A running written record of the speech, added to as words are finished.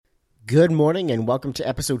Good morning and welcome to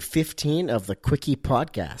episode 15 of the Quickie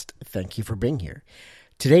podcast. Thank you for being here.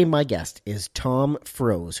 Today, my guest is Tom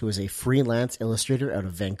Froese, who is a freelance illustrator out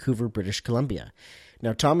of Vancouver, British Columbia.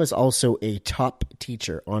 Now, Tom is also a top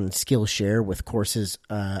teacher on Skillshare with courses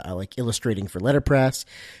like illustrating for letterpress,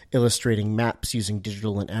 illustrating maps using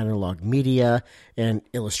digital and analog media, and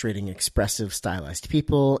illustrating expressive, stylized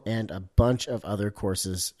people, and a bunch of other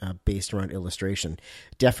courses based around illustration.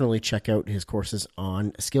 Definitely check out his courses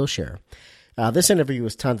on Skillshare. This interview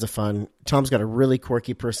was tons of fun. Tom's got a really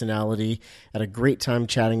quirky personality. Had a great time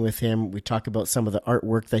chatting with him. We talk about some of the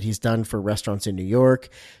artwork that he's done for restaurants in New York.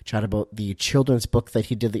 Chat about the children's book that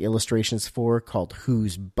he did the illustrations for called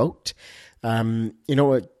Whose Boat.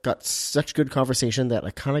 It got such good conversation that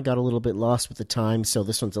I kind of got a little bit lost with the time. So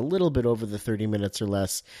this one's a little bit over the 30 minutes or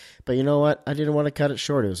less. But you know what? I didn't want to cut it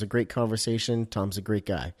short. It was a great conversation. Tom's a great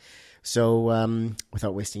guy. So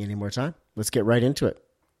without wasting any more time, let's get right into it.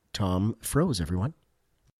 Tom Froese, everyone.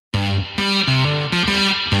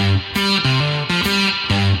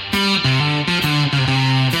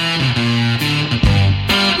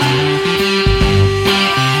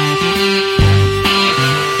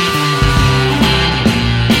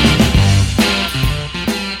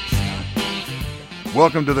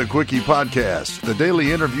 Welcome to the Quickie Podcast, the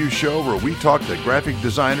daily interview show where we talk to graphic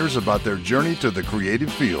designers about their journey to the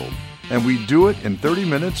creative field. And we do it in 30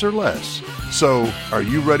 minutes or less. So, are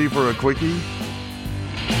you ready for a Quickie?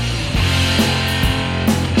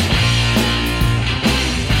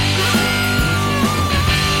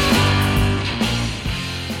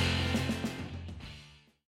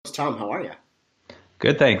 Tom, how are you?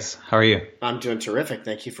 Good, thanks. How are you? I'm doing terrific.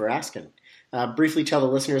 Thank you for asking. Briefly tell the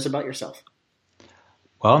listeners about yourself.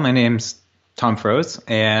 Well, my name's Tom Froese,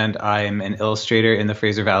 and I'm an illustrator in the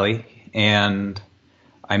Fraser Valley, and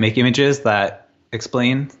I make images that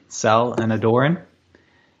explain, sell, and adorn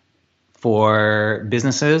for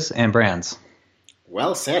businesses and brands.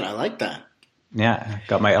 Well said. I like that. Yeah,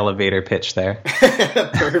 got my elevator pitch there.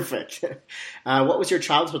 Perfect. What was your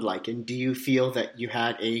childhood like, and do you feel that you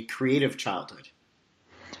had a creative childhood?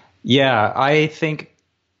 Yeah, I think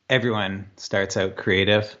everyone starts out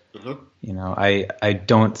creative. Mm-hmm. You know, I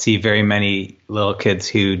don't see very many little kids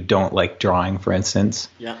who don't like drawing, for instance.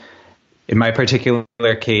 Yeah. In my particular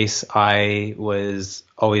case, I was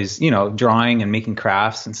always, drawing and making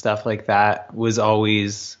crafts and stuff like that was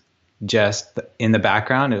always just in the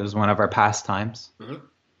background. It was one of our pastimes. Mm-hmm.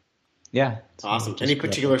 Yeah. Awesome. Any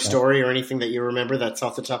particular story or anything that you remember that's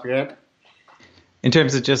off the top of your head? In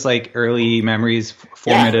terms of just like early memories,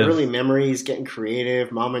 formative. Yeah, early memories, getting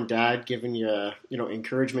creative, mom and dad giving you,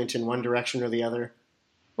 encouragement in one direction or the other.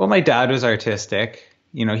 Well, my dad was artistic.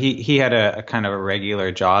 He had a kind of a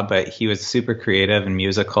regular job, but he was super creative and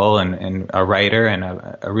musical and a writer and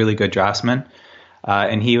a really good draftsman.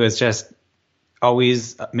 And he was just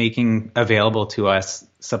always making available to us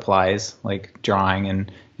supplies like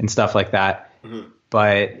drawing and stuff like that. Mm-hmm.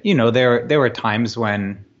 But, there were times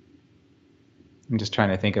when I'm just trying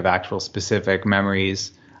to think of actual specific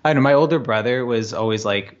memories. I don't know, my older brother was always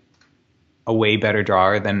like a way better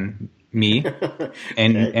drawer than me.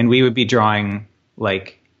 And we would be drawing,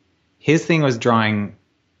 like, his thing was drawing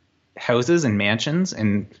houses and mansions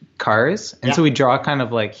and cars. And so we draw kind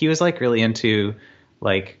of like, he was like really into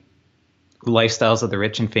like lifestyles of the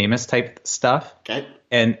rich and famous type stuff. Okay.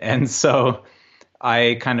 And so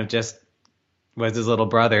I kind of just was his little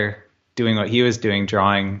brother doing what he was doing,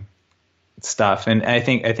 drawing stuff. And I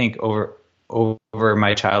think over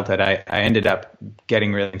my childhood, I ended up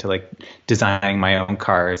getting really into like designing my own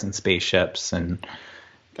cars and spaceships and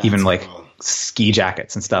even like ski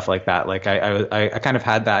jackets and stuff like that. Like I kind of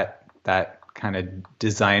had that kind of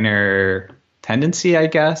designer tendency, I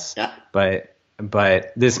guess. Yeah.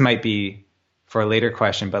 But this might be for a later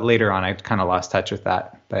question. But later on, I kind of lost touch with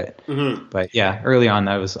that. But yeah, early on,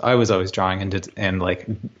 I was always drawing and like,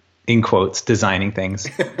 in quotes, designing things.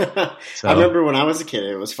 So. I remember when I was a kid,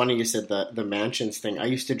 it was funny you said the mansions thing. I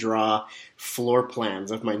used to draw floor plans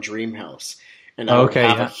of my dream house. And I would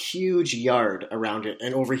have a huge yard around it.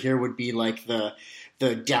 And over here would be like the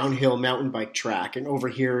downhill mountain bike track. And over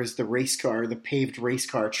here is the paved race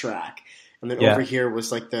car track. And then over here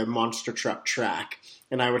was like the monster truck track.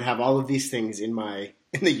 And I would have all of these things in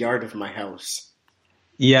the yard of my house.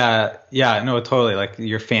 Yeah. Yeah. No, totally. Like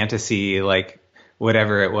your fantasy, like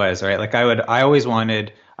whatever it was, right? Like I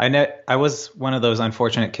was one of those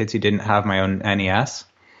unfortunate kids who didn't have my own NES.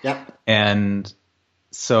 Yep. And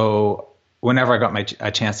so whenever I got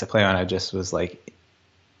a chance to play on it, I just was like,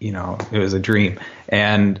 it was a dream.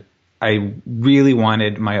 And I really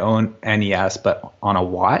wanted my own NES, but on a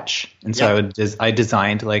watch. And so I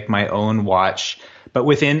designed like my own watch, but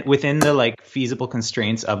within the like feasible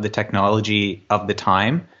constraints of the technology of the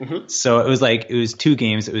time. So it was 2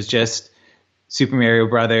 games. It was just Super Mario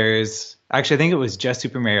Brothers. Actually, I think it was just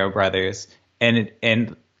Super Mario Brothers,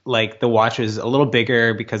 and like the watch was a little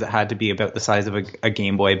bigger because it had to be about the size of a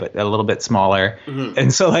Game Boy, but a little bit smaller.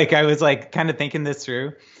 And so like I was like kind of thinking this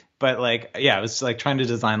through, but like I was like trying to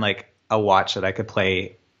design like a watch that I could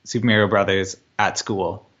play Super Mario Brothers at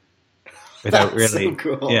school without really. So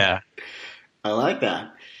cool. Yeah, I like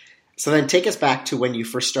that. So then take us back to when you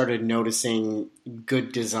first started noticing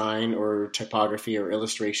good design or typography or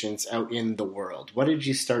illustrations out in the world. What did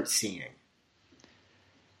you start seeing?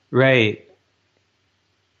 Right.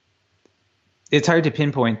 It's hard to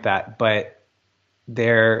pinpoint that, but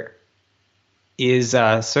there is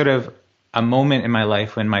sort of a moment in my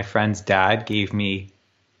life when my friend's dad gave me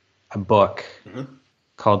a book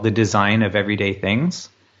called The Design of Everyday Things.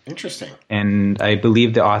 Interesting. And I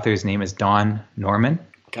believe the author's name is Don Norman.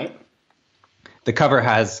 Okay. The cover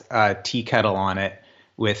has a tea kettle on it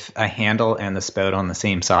with a handle and the spout on the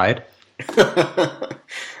same side.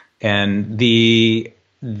 And the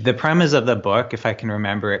premise of the book, if I can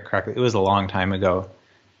remember it correctly, it was a long time ago,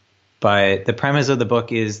 but the premise of the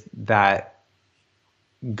book is that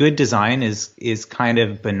good design is kind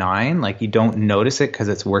of benign. Like you don't notice it because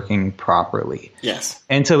it's working properly. Yes.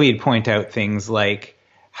 And so he'd point out things like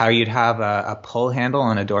how you'd have a pull handle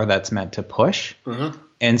on a door that's meant to push.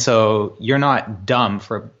 And so you're not dumb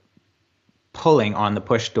for pulling on the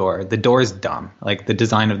push door. The door's dumb. Like the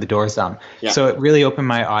design of the door is dumb. Yeah. So it really opened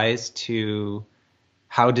my eyes to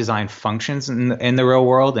how design functions in the real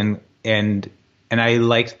world. And I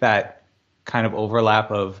liked that kind of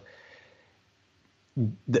overlap of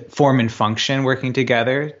the form and function working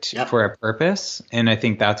together for a purpose. And I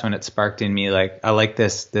think that's when it sparked in me, like, I like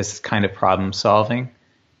this kind of problem solving.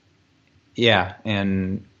 Yeah.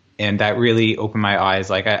 And that really opened my eyes.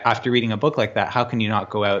 Like after reading a book like that, how can you not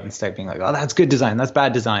go out and start being like, oh, that's good design, that's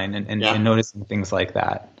bad design, and noticing things like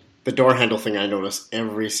that. The door handle thing I notice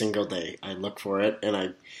every single day. I look for it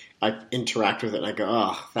and I interact with it and I go,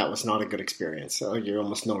 oh, that was not a good experience. So you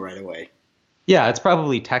almost know right away. Yeah, it's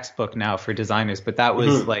probably textbook now for designers, but that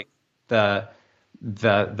was like the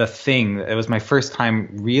thing. It was my first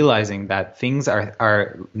time realizing that things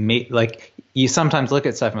are made. Like you sometimes look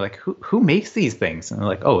at stuff and you're like, who makes these things? And they're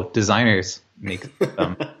like, oh, designers make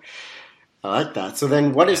them. I like that. So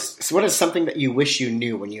then what is something that you wish you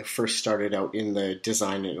knew when you first started out in the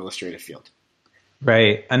design and illustrative field?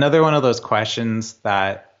 Right. Another one of those questions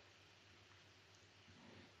that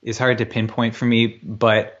is hard to pinpoint for me,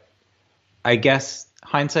 but I guess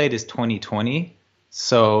hindsight is 20/20.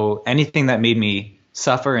 So anything that made me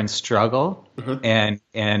suffer and struggle and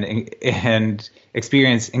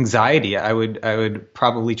experience anxiety, I would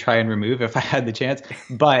probably try and remove if I had the chance.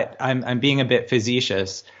 But I'm being a bit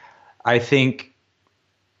facetious. I think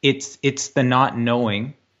it's the not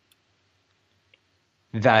knowing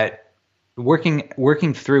that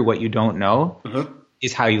working through what you don't know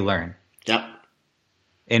is how you learn. Yep.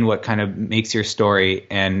 And what kind of makes your story,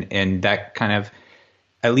 and that kind of,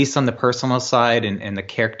 at least on the personal side and the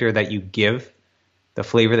character that you give, the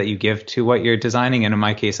flavor that you give to what you're designing. And in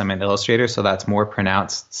my case, I'm an illustrator, so that's more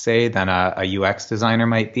pronounced, say, than a UX designer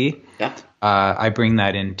might be. Yeah. I bring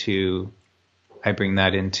that into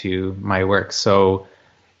my work. So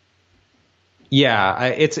yeah,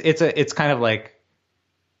 it's kind of like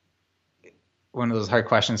one of those hard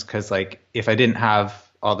questions, because like if I didn't have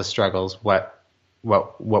all the struggles, what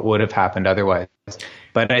would have happened otherwise?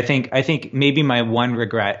 But I think maybe my one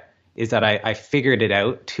regret is that I figured it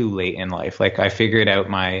out too late in life. Like I figured out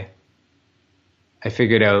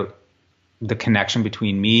the connection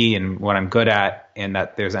between me and what I'm good at, and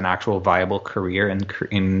that there's an actual viable career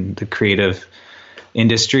in the creative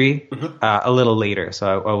industry a little later.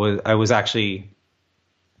 So I was actually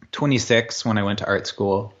 26 when I went to art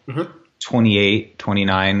school, 28,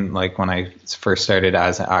 29, like when I first started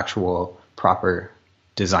as an actual proper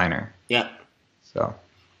designer. Yeah. So.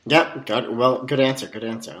 Yeah. Good answer. Good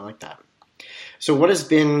answer. I like that. So what has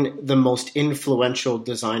been the most influential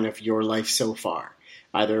design of your life so far?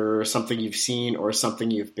 Either something you've seen or something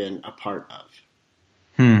you've been a part of?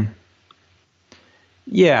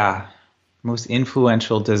 Yeah. Most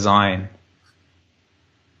influential design.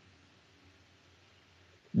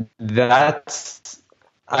 I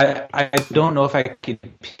don't know if I could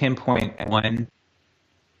pinpoint one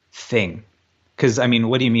thing. Because, I mean,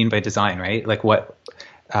 what do you mean by design, right? Like what?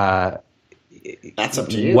 That's up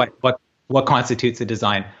to you. What constitutes a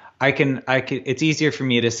design? I can. It's easier for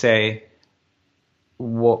me to say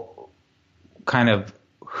kind of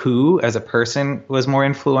who as a person was more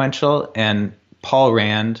influential, and Paul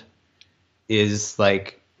Rand is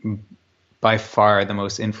like by far the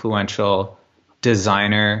most influential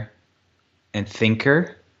designer and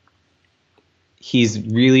thinker. He's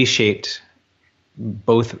really shaped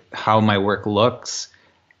both how my work looks,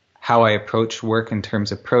 how I approach work in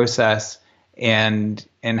terms of process, and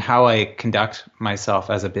how I conduct myself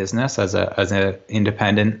as a business, as an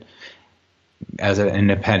independent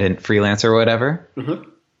freelancer or whatever. Mm-hmm.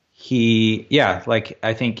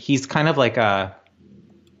 I think he's kind of like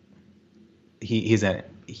he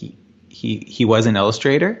was an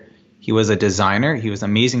illustrator. He was a designer. He was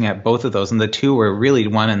amazing at both of those. And the two were really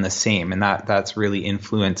one and the same. And that's really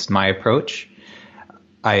influenced my approach.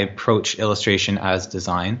 I approach illustration as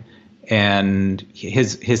design, and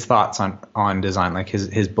his thoughts on design, like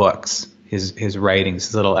his books, his writings,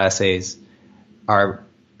 his little essays are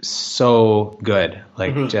so good.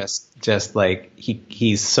 Like just like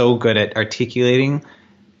he's so good at articulating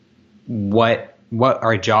what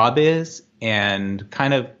our job is, and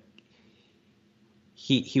kind of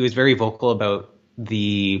he was very vocal about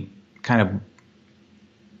the kind of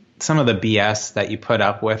some of the BS that you put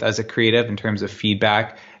up with as a creative in terms of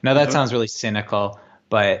feedback. Now that sounds really cynical,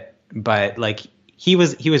 but like he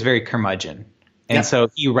was very curmudgeon. And so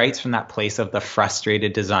he writes from that place of the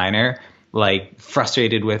frustrated designer, like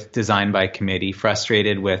frustrated with design by committee,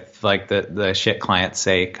 frustrated with like the shit clients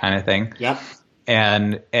say kind of thing. Yep.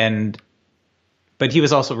 But he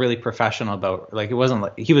was also really professional about, like, it wasn't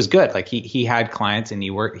like he was good. Like he had clients and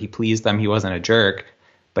he pleased them. He wasn't a jerk,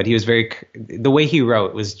 but he was the way he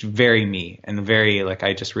wrote was very me, and very, like,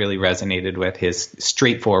 I just really resonated with his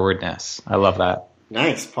straightforwardness. I love that.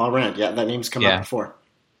 Nice. Paul Rand. Yeah, that name's come up before.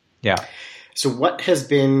 Yeah. So what has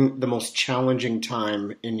been the most challenging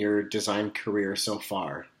time in your design career so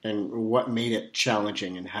far? And what made it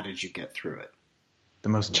challenging, and how did you get through it? The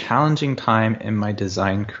most challenging time in my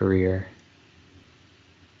design career.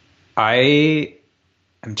 I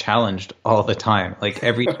am challenged all the time. Like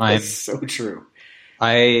every time. That's so true.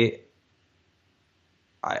 I'm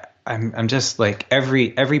just like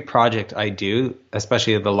every project I do,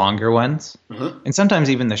 especially the longer ones, and sometimes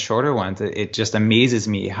even the shorter ones, it just amazes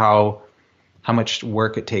me how much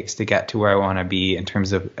work it takes to get to where I want to be in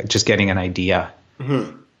terms of just getting an idea.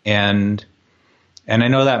 And I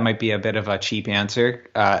know that might be a bit of a cheap answer.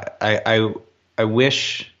 I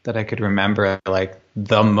wish that I could remember like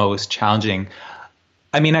the most challenging.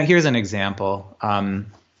 I mean, here's an example.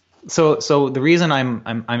 So the reason I'm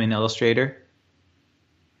an illustrator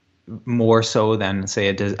more so than say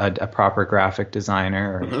a proper graphic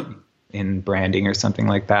designer or in branding or something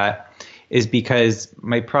like that is because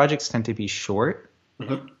my projects tend to be short,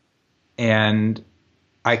 and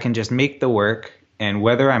I can just make the work, and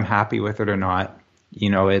whether I'm happy with it or not, you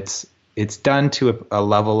know, it's done to a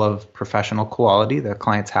level of professional quality. The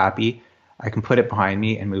client's happy. I can put it behind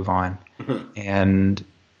me and move on. And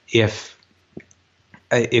if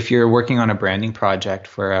you're working on a branding project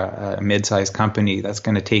for a mid-sized company, that's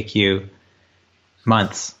going to take you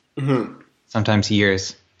months, sometimes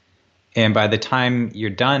years. And by the time you're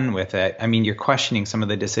done with it, I mean, you're questioning some of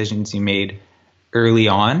the decisions you made early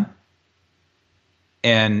on.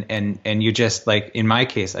 And you just, like, in my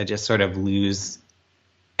case, I just sort of lose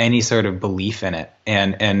any sort of belief in it.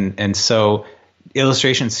 And so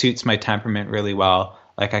illustration suits my temperament really well.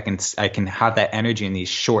 Like I can have that energy in these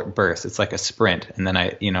short bursts. It's like a sprint, and then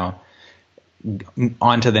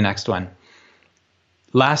on to the next one.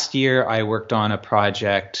 Last year, I worked on a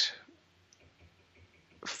project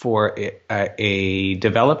for a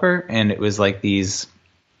developer, and it was like these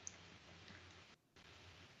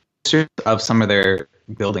of some of their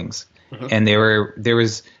buildings, and there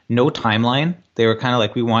was no timeline. They were kind of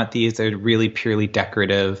like, we want these. They're really purely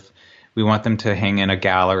decorative. We want them to hang in a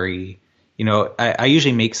gallery. You know, I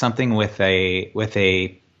usually make something with a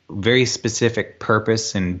very specific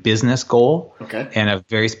purpose and business goal, and a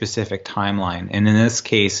very specific timeline. And in this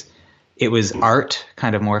case, it was art,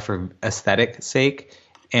 kind of more for aesthetic sake,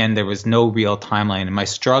 and there was no real timeline. And my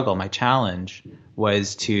challenge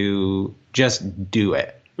was to just do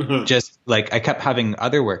it. Just like I kept having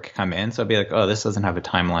other work come in, so I'd be like, oh, this doesn't have a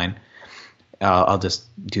timeline. I'll just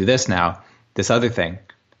do this now, this other thing.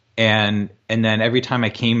 And then every time I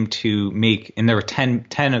came to make, and there were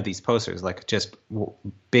 10 of these posters, like just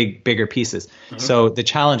bigger pieces. So the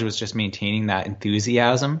challenge was just maintaining that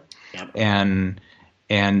enthusiasm and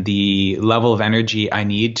the level of energy I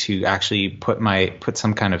need to actually put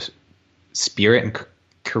some kind of spirit and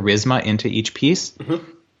charisma into each piece.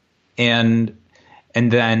 And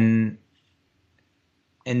then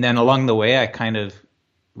along the way, I kind of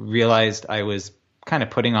realized I was kind of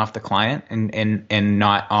putting off the client and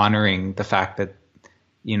not honoring the fact that,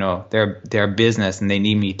 you know, they're a business and they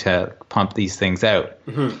need me to pump these things out.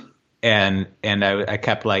 Mm-hmm. And I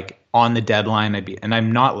kept like on the deadline. And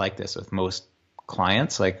I'm not like this with most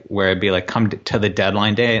clients, like where I'd be like, come to the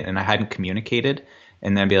deadline day and I hadn't communicated,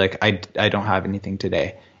 and then be like, I don't have anything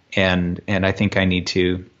today. And I think I need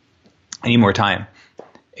more time.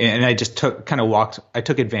 And I just took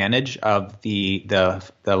advantage of the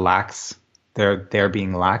lax, their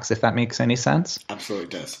being lax, if that makes any sense. Absolutely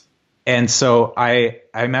does. And so I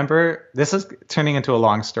remember, this is turning into a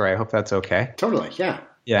long story. I hope that's okay. Totally. Yeah.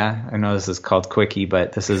 Yeah. I know this is called quickie,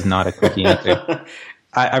 but this is not a quickie answer.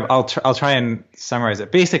 I'll try and summarize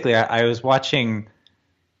it. Basically, I was watching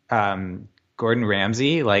Gordon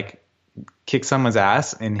Ramsay like kick someone's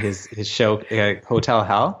ass in his show Hotel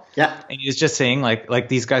Hell. Yeah. And he was just saying like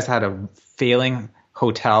these guys had a failing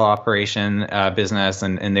hotel operation business,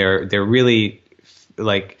 and they're really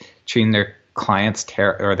like treating their clients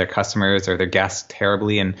or their customers or their guests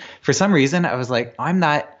terribly. And for some reason I was like, I'm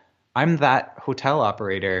that hotel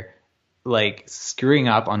operator, like screwing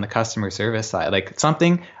up on the customer service side, like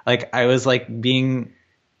something like I was like being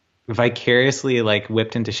vicariously like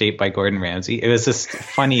whipped into shape by Gordon Ramsay. It was this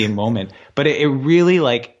funny moment, but it really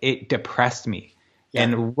like it depressed me. Yeah.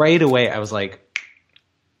 And right away I was like,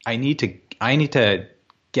 I need to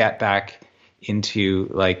get back into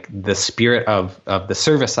like the spirit of the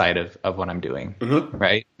service side of what I'm doing. Mm-hmm.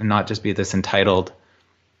 Right. And not just be this entitled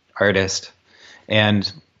artist. And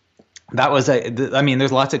that was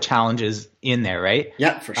there's lots of challenges in there, right?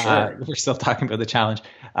 Yeah, for sure. We're still talking about the challenge.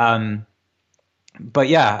 But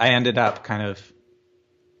yeah, I ended up kind of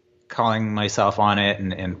calling myself on it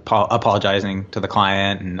and apologizing to the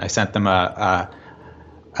client, and I sent them a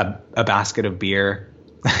basket of beer,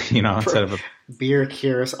 you know, instead of beer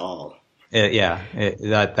cures all.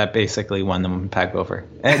 That basically won them back over.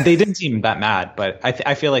 And they didn't seem that mad, but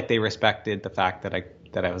I feel like they respected the fact that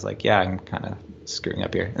I was like, yeah, I'm kind of screwing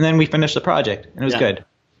up here. And then we finished the project, and it was good.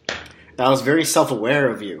 That was very self-aware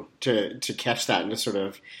of you to catch that and to sort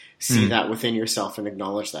of see that within yourself and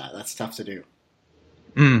acknowledge that. That's tough to do.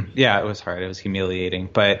 Yeah, it was hard. It was humiliating.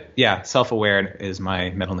 But yeah, self-aware is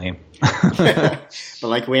my middle name. But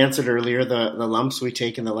like we answered earlier, the lumps we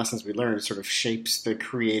take and the lessons we learn sort of shapes the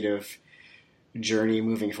creative journey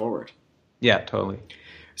moving forward. Yeah, totally.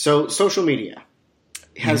 So social media.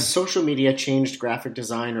 Has social media changed graphic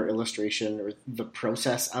design or illustration or the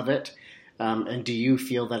process of it? And do you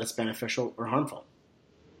feel that it's beneficial or harmful?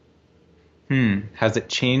 Has it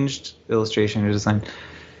changed illustration or design?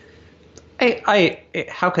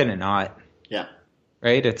 How can it not? Yeah.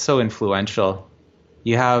 Right? It's so influential.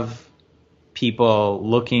 You have people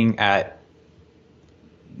looking at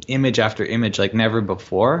image after image like never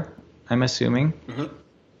before, I'm assuming. Mm-hmm.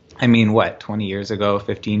 I mean, 20 years ago,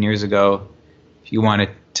 15 years ago, if you wanted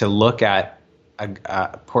to look at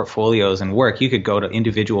portfolios and work, you could go to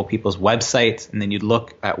individual people's websites, and then you'd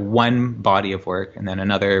look at one body of work and then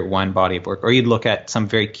another one body of work, or you'd look at some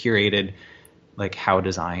very curated, like How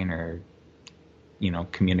Design or, you know,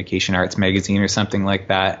 Communication Arts magazine or something like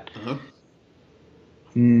that. Uh-huh.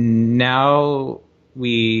 Now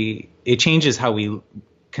it changes how we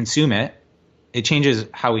consume it. It changes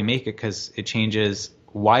how we make it because it changes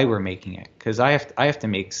why we're making it. Because I have to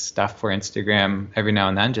make stuff for Instagram every now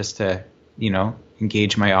and then just to, you know,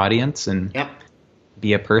 engage my audience and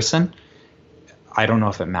be a person. I don't know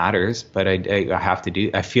if it matters, but I have to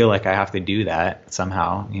do. I feel like I have to do that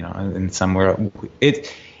somehow, you know. And somewhere it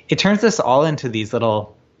turns us all into these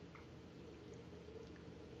little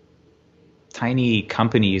tiny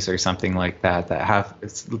companies or something like that have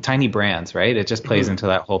tiny brands, right? It just plays into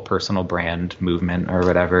that whole personal brand movement or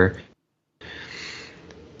whatever.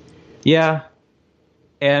 Yeah,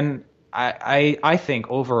 and I think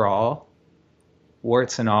overall,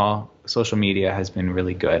 warts and all, social media has been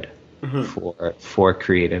really good for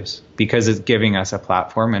creatives because it's giving us a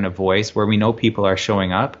platform and a voice where we know people are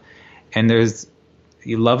showing up, and there's,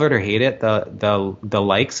 you love it or hate it, the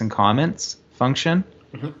likes and comments function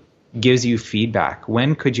gives you feedback.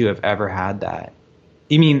 When could you have ever had that?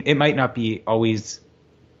 I mean, it might not be always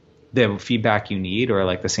the feedback you need, or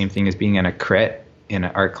like the same thing as being in a crit in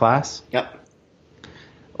an art class. Yep.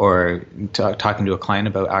 Or talking to a client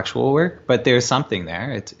about actual work, but there's something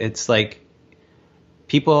there. It's like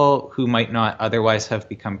people who might not otherwise have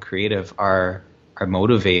become creative are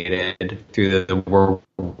motivated through the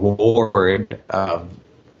reward of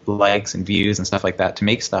likes and views and stuff like that to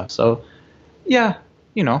make stuff. So yeah,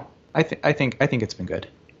 you know, I think it's been good.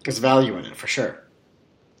 There's value in it for sure.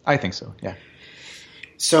 I think so. Yeah.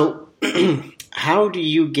 So How do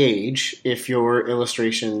you gauge if your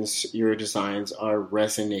illustrations, your designs are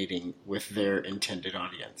resonating with their intended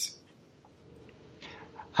audience?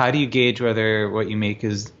 How do you gauge whether what you make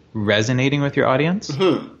is resonating with your audience?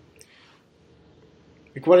 Mm-hmm.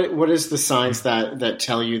 Like what is the signs that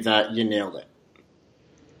tell you that you nailed it?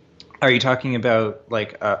 Are you talking about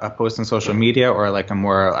like a post on social media or like a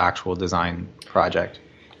more actual design project?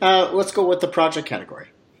 Let's go with the project category.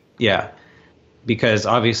 Yeah, because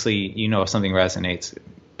obviously if something resonates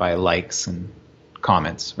by likes and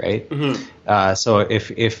comments, right? Mm-hmm. So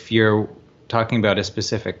if you're talking about a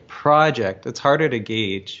specific project, it's harder to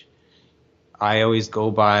gauge. I always go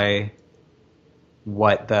by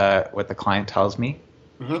what the client tells me.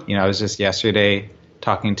 Mm-hmm. I was just yesterday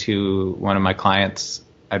talking to one of my clients.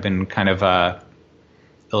 I've been kind of a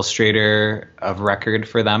illustrator of record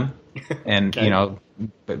for them, and Okay.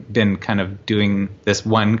 been kind of doing this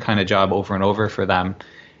one kind of job over and over for them.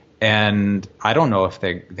 And I don't know if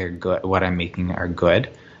they're good. What I'm making are good,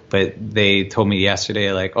 but they told me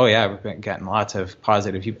yesterday, like, oh yeah, we've been getting lots of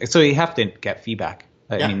positive feedback. So you have to get feedback.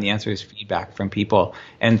 I Yeah. mean, the answer is feedback from people.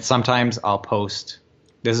 And sometimes I'll post.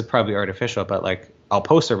 This is probably artificial, but like I'll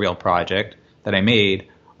post a real project that I made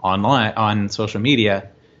online on social media,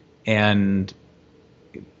 and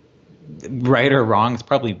right or wrong, it's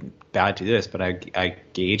probably bad to do this, but I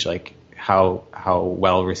gauge like how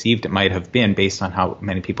well received it might have been based on how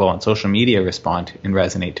many people on social media respond and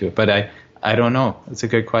resonate to it. But I don't know. It's a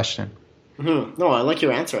good question. Mm-hmm. No, I like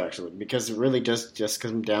your answer actually, because it really does just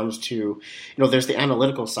come down to, there's the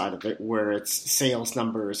analytical side of it where it's sales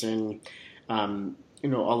numbers and,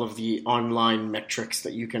 all of the online metrics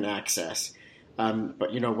that you can access.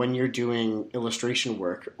 But when you're doing illustration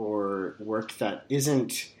work or work that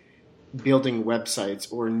isn't building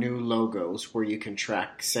websites or new logos where you can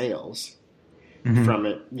track sales Hmm. from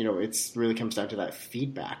it, it's really comes down to that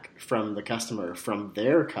feedback from the customer, from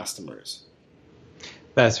their customers.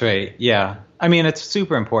 That's right. Yeah. I mean, it's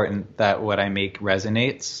super important that what I make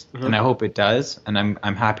resonates, and I Mm-hmm. hope it does. And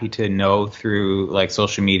I'm happy to know through like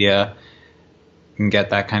social media and get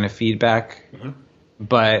that kind of feedback. Mm-hmm.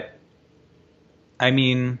 But I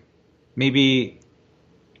mean, maybe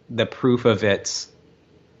the proof of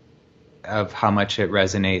how much it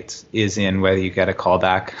resonates is in whether you get a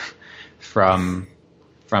callback from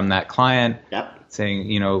that client Yep.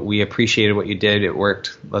 saying, we appreciated what you did, it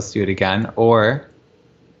worked, let's do it again, or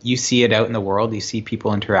you see it out in the world, you see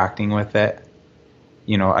people interacting with it.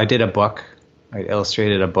 I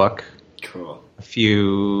illustrated a book Cool.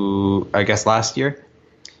 I guess last year,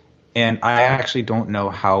 and I actually don't know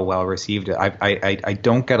how well received it. I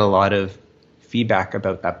don't get a lot of feedback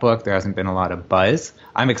about that book. There hasn't been a lot of buzz.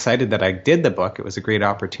 I'm excited that I did the book. It was a great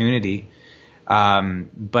opportunity.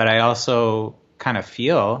 But I also kind of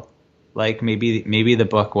feel like maybe the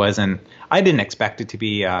book wasn't. I didn't expect it to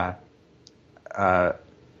be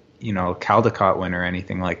Caldecott winner or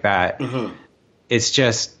anything like that. Mm-hmm. It's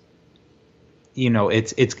just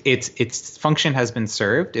its function has been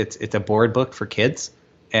served. It's a board book for kids,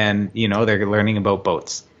 and they're learning about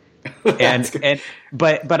boats. That's And good. and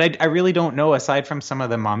but I really don't know, aside from some of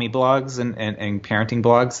the mommy blogs and parenting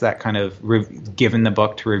blogs that kind of given the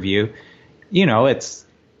book to review. It's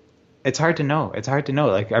hard to know. It's hard to know.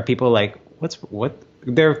 Like, are people like, what?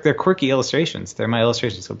 They're quirky illustrations. They're my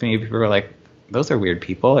illustrations. So maybe people are like, those are weird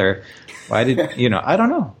people, or why did I don't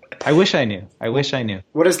know. I wish I knew. I wish I knew.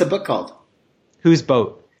 What is the book called? Whose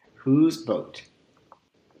boat? Whose Boat?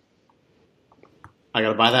 I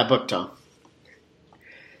gotta buy that book, Tom.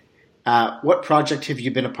 What project have you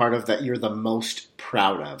been a part of that you're the most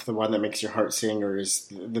proud of? The one that makes your heart sing, or is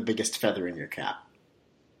the biggest feather in your cap?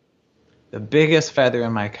 The biggest feather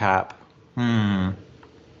in my cap.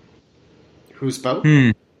 Whose Boat?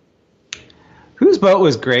 Hmm. Whose boat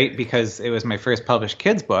was great because it was my first published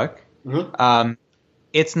kids book. Mm-hmm.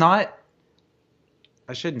 It's not.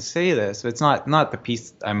 I shouldn't say this, but it's not the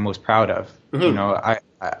piece I'm most proud of. Mm-hmm.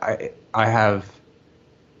 I have.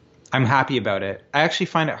 I'm happy about it. I actually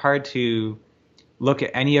find it hard to look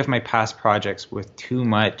at any of my past projects with too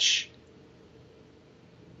much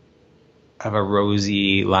of a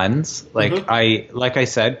rosy lens. Mm-hmm. Like I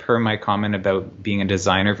said, per my comment about being a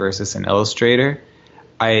designer versus an illustrator,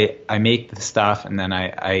 I make the stuff, and then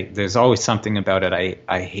I there's always something about it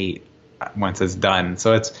I hate once it's done.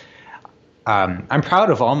 So it's I'm proud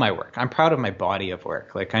of all my work. I'm proud of my body of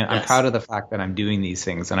work. Like I'm Yes. proud of the fact that I'm doing these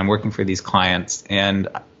things and I'm working for these clients, and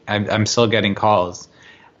I'm still getting calls.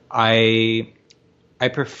 I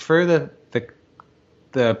prefer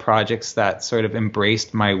the projects that sort of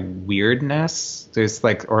embraced my weirdness. There's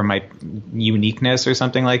like, or my uniqueness or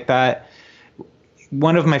something like that.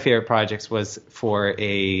 One of my favorite projects was for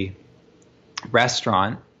a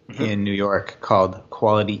restaurant in New York called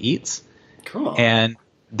Quality Eats. Cool. And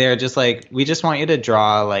they're just like, we just want you to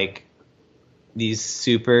draw like these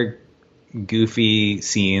super goofy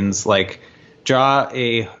scenes, like draw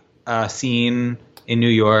a scene in New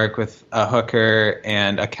York with a hooker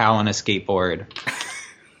and a cow on a skateboard.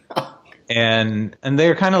 and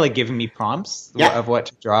they're kind of like giving me prompts of what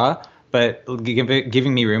to draw, but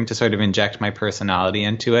giving me room to sort of inject my personality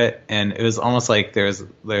into it. And it was almost like there's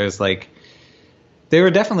like, they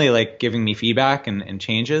were definitely like giving me feedback and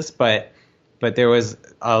changes, but there was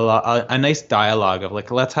a nice dialogue of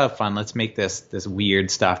like, let's have fun. Let's make this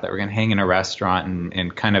weird stuff that we're going to hang in a restaurant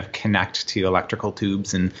and kind of connect to electrical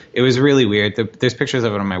tubes. And it was really weird. There's pictures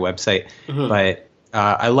of it on my website, but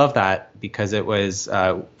I love that because it was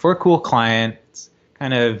for a cool client, it's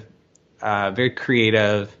kind of very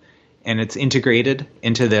creative, and it's integrated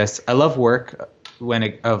into this. I love work when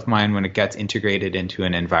it gets integrated into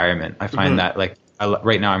an environment. I find that like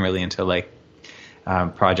right now I'm really into like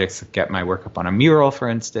projects that get my work up on a mural, for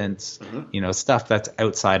instance, stuff that's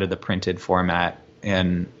outside of the printed format.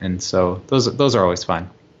 And so those are always fun.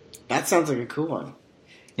 That sounds like a cool one.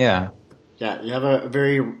 Yeah. Yeah, you have a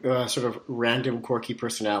very sort of random, quirky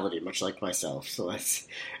personality, much like myself. So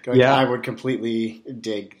I would completely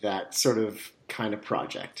dig that sort of kind of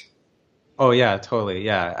project. Oh, yeah, totally.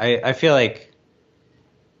 Yeah. I feel like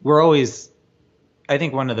I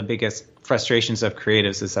think one of the biggest frustrations of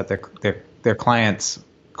creatives is that their clients,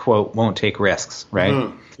 quote, won't take risks,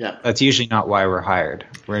 right? Yeah. That's usually not why we're hired.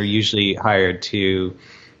 We're usually hired to,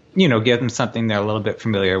 give them something they're a little bit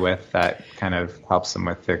familiar with that kind of helps them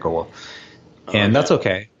with their goal. And that's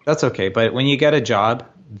okay. That's okay. But when you get a job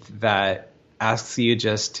that asks you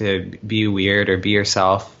just to be weird or be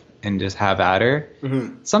yourself and just have at her,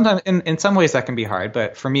 sometimes in some ways that can be hard.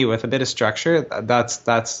 But for me, with a bit of structure,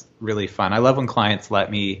 that's really fun. I love when clients let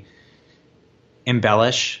me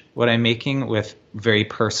embellish what I'm making with very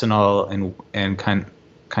personal and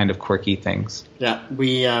kind of quirky things. Yeah,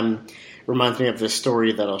 we reminds me of this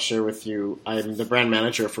story that I'll share with you. I'm the brand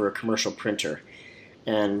manager for a commercial printer,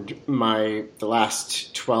 and the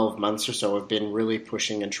last 12 months or so have been really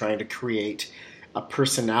pushing and trying to create a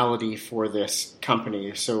personality for this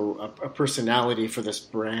company, so a personality for this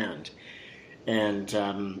brand, and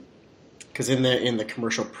because in the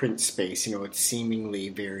commercial print space, it's seemingly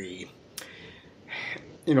very,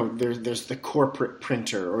 there's the corporate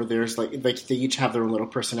printer, or there's like they each have their own little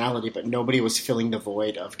personality, but nobody was filling the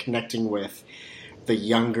void of connecting with the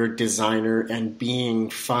younger designer and being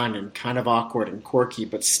fun and kind of awkward and quirky,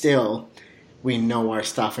 but still we know our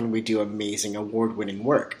stuff and we do amazing award-winning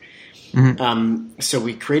work. So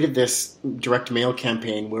we created this direct mail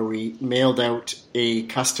campaign where we mailed out a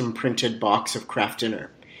custom printed box of Kraft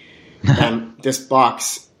Dinner. And this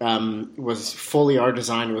box was fully our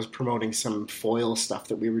design. It was promoting some foil stuff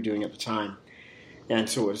that we were doing at the time. And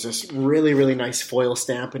so it was this really, really nice foil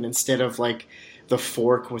stamp. And instead of like the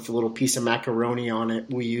fork with a little piece of macaroni on it,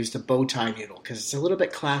 we used a bow tie noodle because it's a little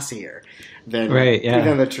bit classier than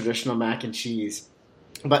the traditional mac and cheese.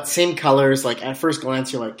 But same colors. Like at first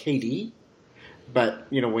glance, you're like KD. But,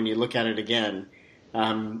 when you look at it again,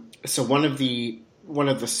 so one of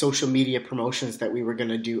the social media promotions that we were going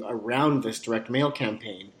to do around this direct mail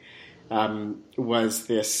campaign was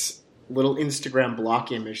this little Instagram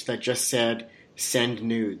block image that just said "send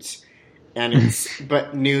nudes," and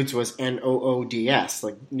but nudes was NOODS,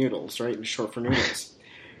 like noodles, right? And short for noodles.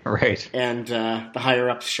 Right. And the higher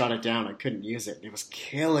ups shot it down. I couldn't use it. It was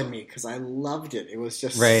killing me because I loved it. It was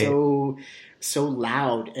just so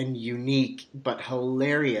loud and unique, but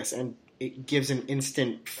hilarious, and it gives an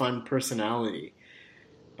instant fun personality.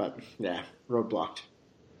 But yeah, roadblocked.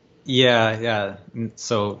 Yeah.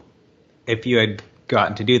 So if you had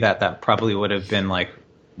gotten to do that, that probably would have been like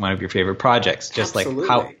one of your favorite projects. Just Absolutely.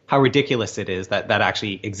 Like how ridiculous it is that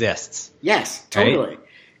actually exists. Yes, totally. Right?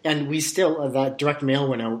 And we still, that direct mail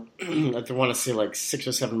went out, I want to say like 6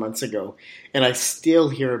 or 7 months ago, and I still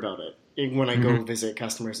hear about it when I go visit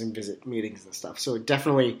customers and visit meetings and stuff. So it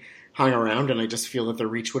definitely hung around, and I just feel that the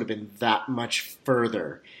reach would have been that much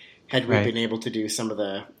further had we been able to do some of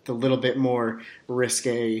the little bit more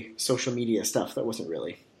risque social media stuff that wasn't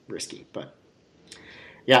really risky. But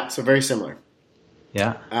yeah, so very similar.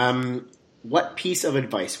 Yeah. What piece of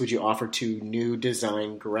advice would you offer to new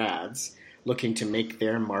design grads looking to make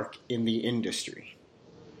their mark in the industry?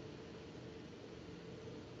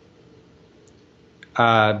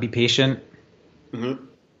 Be patient.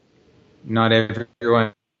 Not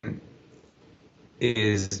everyone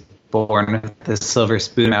is born with a silver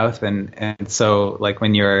spoon mouth, and so like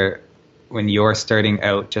when you're starting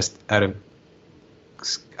out just out of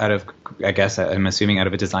I guess I'm assuming out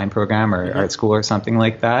of a design program or art school or something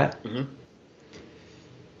like that.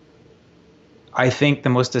 I think the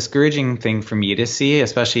most discouraging thing for me to see,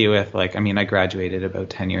 especially with I graduated about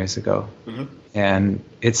 10 years ago, and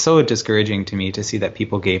it's so discouraging to me to see that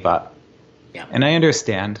people gave up. Yeah. And I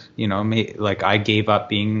understand, I gave up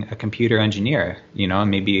being a computer engineer,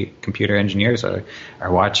 and maybe computer engineers are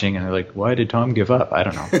watching and they're like, why did Tom give up? I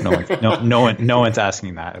don't know. No one's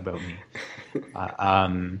asking that about me.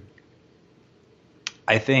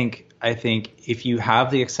 I think if you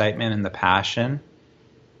have the excitement and the passion,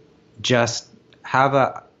 just have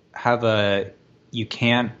a you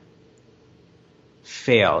can't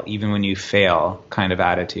fail even when you fail kind of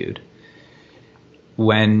attitude.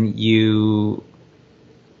 I'm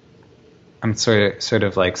sort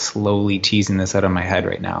of like slowly teasing this out of my head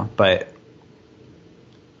right now, but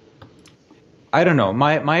I don't know.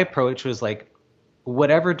 My approach was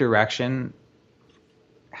whatever direction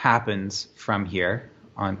happens from here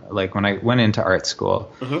on, when I went into art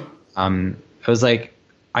school, I was like,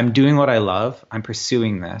 I'm doing what I love. I'm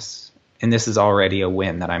pursuing this, and this is already a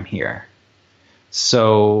win that I'm here.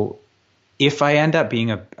 So if I end up being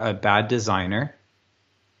a bad designer,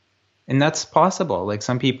 and that's possible.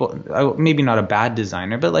 Some people, maybe not a bad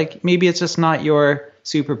designer, but maybe it's just not your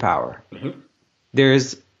superpower.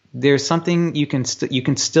 There's something you can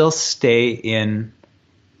still stay in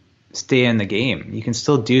the game. You can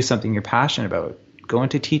still do something you're passionate about. Go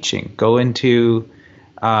into teaching. Go into,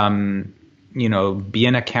 be an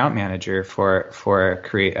account manager for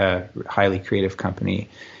a highly creative company.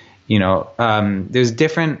 There's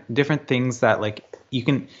different things that you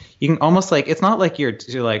can almost it's not like you're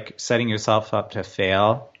setting yourself up to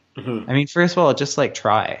fail. First of all, just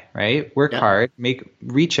try, right? Work hard,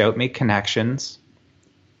 reach out, make connections,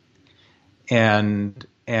 and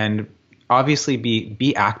obviously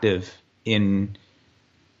be active in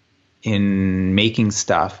making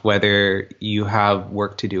stuff, whether you have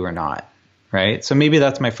work to do or not, right? So maybe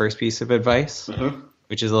that's my first piece of advice,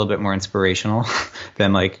 which is a little bit more inspirational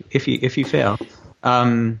than if you fail.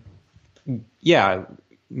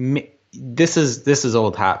 This is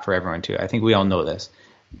old hat for everyone too. I think we all know this.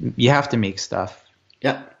 You have to make stuff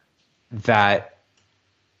that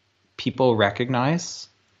people recognize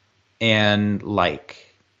and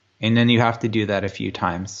and then you have to do that a few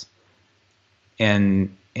times.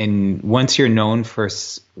 And once you're known for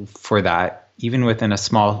that, even within a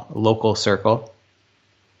small local circle,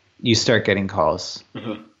 you start getting calls.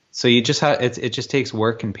 So you just it just takes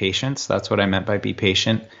work and patience. That's what I meant by be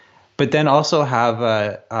patient. But then also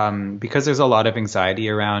have because there's a lot of anxiety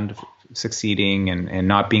around succeeding and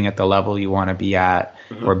not being at the level you want to be at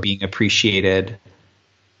or being appreciated.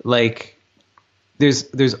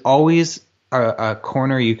 There's always a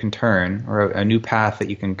corner you can turn or a new path that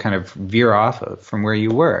you can kind of veer off of from where you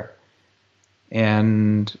were.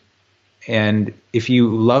 And if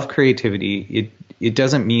you love creativity, it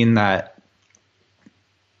doesn't mean that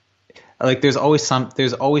there's always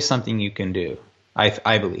something you can do.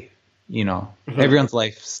 I believe. Everyone's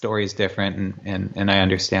life story is different and I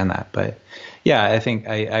understand that. But yeah, I think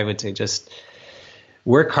I would say just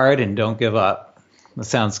work hard and don't give up. It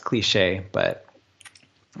sounds cliche, but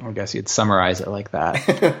I guess you'd summarize it like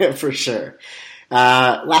that. For sure.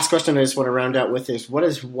 Last question I just want to round out with is, what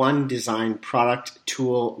is one design product,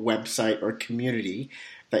 tool, website, or community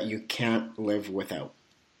that you can't live without?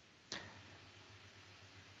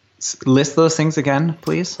 List those things again,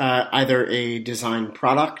 please. Either a design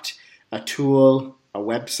product, a tool, a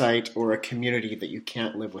website, or a community that you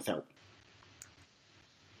can't live without.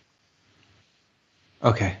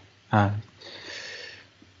 Okay.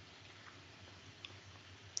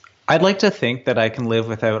 I'd like to think that I can live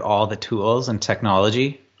without all the tools and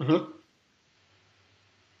technology,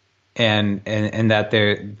 and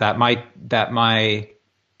that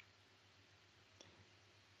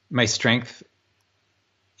my strength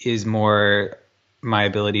is more my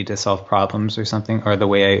ability to solve problems or something, or the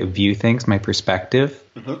way I view things, my perspective.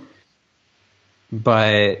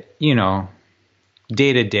 But,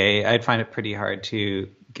 day to day, I'd find it pretty hard to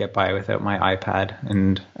get by without my iPad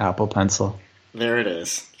and Apple Pencil. There it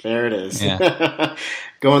is. Yeah.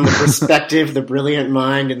 Going the perspective, the brilliant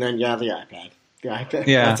mind, and then, the iPad. The iPad.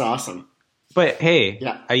 Yeah. That's awesome. But hey,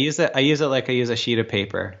 I use it like I use a sheet of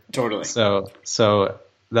paper. Totally. So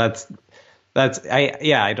I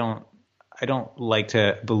don't like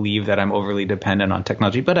to believe that I'm overly dependent on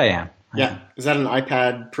technology, but I am. Is that an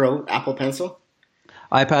iPad Pro Apple Pencil?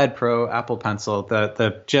 iPad Pro Apple Pencil,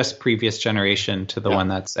 the just previous generation to the one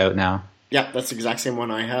that's out now. Yeah, that's the exact same one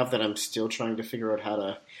I have that I'm still trying to figure out how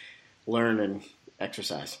to learn and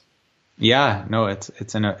exercise. Yeah, no,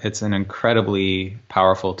 it's an incredibly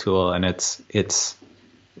powerful tool, and it's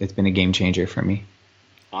been a game changer for me.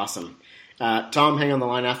 Awesome. Tom, hang on the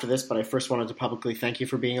line after this, but I first wanted to publicly thank you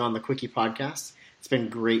for being on the Quickie podcast. It's been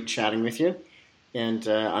great chatting with you, and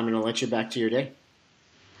I'm going to let you back to your day.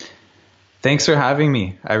 Thanks for having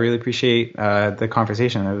me. I really appreciate the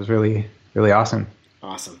conversation. It was really, really awesome.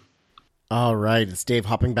 Awesome. All right, it's Dave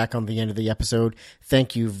hopping back on the end of the episode.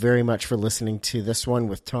 Thank you very much for listening to this one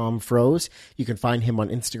with Tom Froese. You can find him on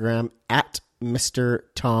Instagram at Mr.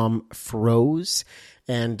 Tom Froese.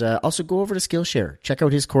 And also go over to Skillshare. Check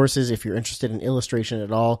out his courses if you're interested in illustration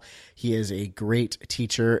at all. He is a great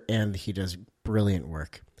teacher and he does brilliant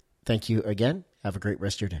work. Thank you again. Have a great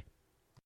rest of your day.